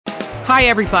Hi,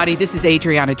 everybody. This is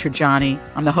Adriana Trajani.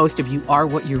 I'm the host of You Are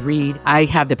What You Read. I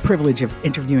have the privilege of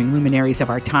interviewing luminaries of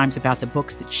our times about the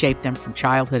books that shaped them from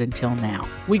childhood until now.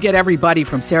 We get everybody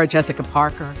from Sarah Jessica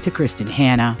Parker to Kristen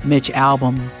Hanna, Mitch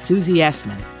Albom, Susie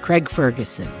Essman, Craig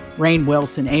Ferguson, Rainn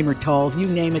Wilson, Amor Tolls, you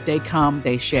name it, they come,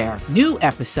 they share. New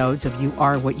episodes of You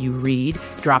Are What You Read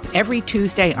drop every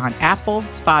Tuesday on Apple,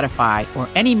 Spotify, or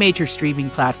any major streaming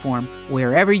platform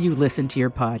wherever you listen to your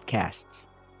podcasts.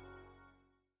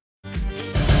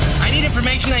 I need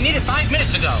information. I need it 5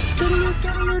 minutes ago.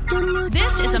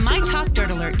 This is a My Talk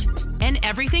Dirt Alert, an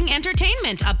everything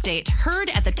entertainment update heard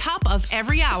at the top of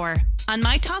every hour on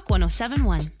My Talk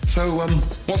 107.1. So,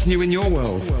 what's new in your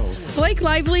world? Blake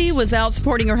Lively was out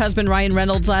supporting her husband Ryan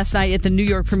Reynolds last night at the New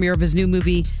York premiere of his new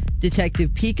movie, Detective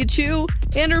Pikachu,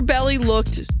 and her belly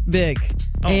looked big.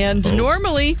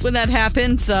 Normally, when that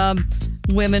happens,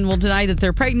 women will deny that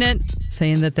they're pregnant,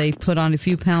 saying that they put on a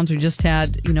few pounds or just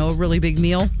had, a really big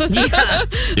meal. Yeah.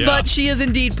 But she is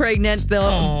indeed pregnant.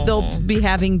 They'll be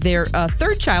having their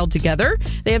third child together.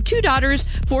 They have two daughters,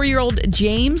 4-year-old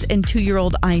James and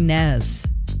 2-year-old Inez.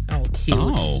 Oh, cute.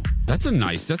 Oh, that's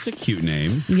a cute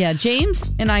name. Yeah, James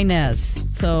and Inez.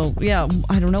 So, yeah,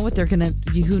 I don't know what they're going to,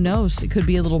 who knows? It could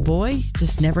be a little boy.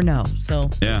 Just never know. So,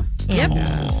 yeah. Yep.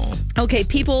 Yes. Okay,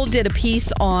 People did a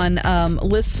piece on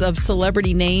lists of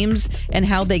celebrity names and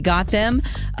how they got them.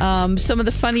 Some of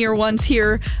the funnier ones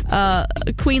here,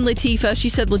 Queen Latifah, she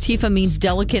said Latifah means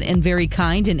delicate and very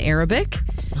kind in Arabic.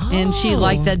 And she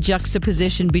liked that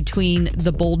juxtaposition between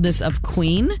the boldness of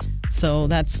Queen. So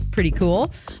that's pretty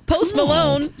cool. Post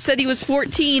Malone said he was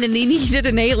 14 and he needed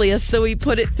an alias, so he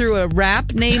put it through a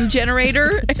rap name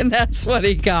generator, and that's what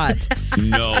he got.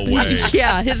 No way.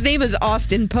 Yeah, his name is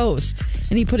Austin Post,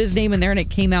 and he put his name in there, and it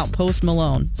came out Post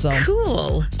Malone. So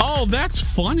cool. Oh, that's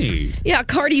funny. Yeah,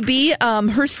 Cardi B,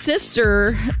 her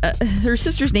sister's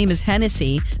name is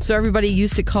Hennessy, so everybody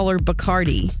used to call her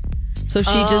Bacardi. So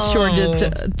she just shortened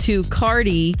it to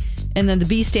Cardi, and then the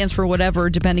B stands for whatever,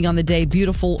 depending on the day,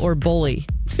 beautiful or bully.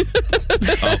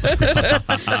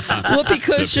 Whoopi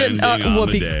Cushion,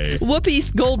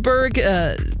 Whoopi Goldberg,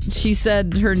 she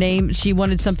said her name, she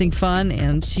wanted something fun,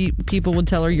 and people would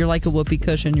tell her, you're like a whoopee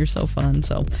cushion, you're so fun.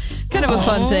 So kind of a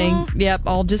fun thing. Yep,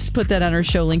 I'll just put that on our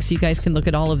show link so you guys can look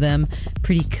at all of them.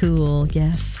 Pretty cool,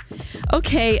 yes.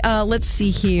 Okay, let's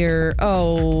see here.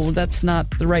 Oh, that's not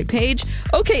the right page.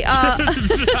 Okay,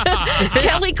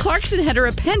 Kelly Clarkson had her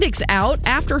appendix out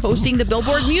after hosting the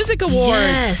Billboard Music Awards.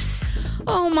 Yes.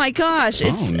 Oh my gosh.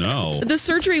 The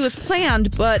surgery was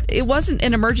planned, but it wasn't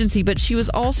an emergency, but she was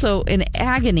also in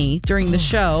agony during the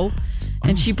show,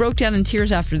 and she broke down in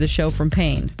tears after the show from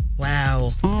pain.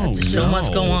 Wow. Show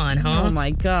must go on, huh? Oh my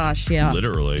gosh, yeah.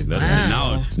 Literally.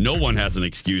 Now, no one has an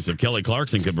excuse if Kelly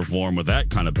Clarkson could perform with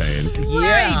that kind of pain.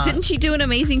 Right. Yeah. Didn't she do an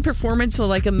amazing performance,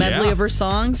 like a medley of her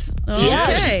songs?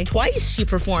 Yeah, twice she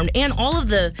performed, and all of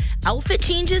the outfit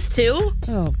changes, too.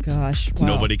 Oh, gosh. Wow.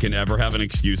 Nobody can ever have an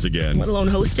excuse again. Let alone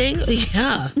hosting.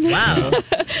 Yeah. Wow.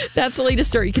 That's the latest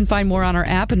story. You can find more on our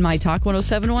app and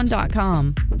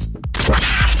mytalk1071.com.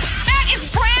 That is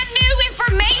brand new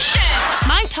information.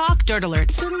 My Talk Dirt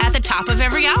Alerts at the top of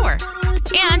every hour.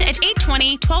 And at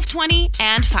 8:20, 12:20,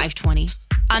 and 5:20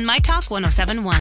 on My Talk 107.1.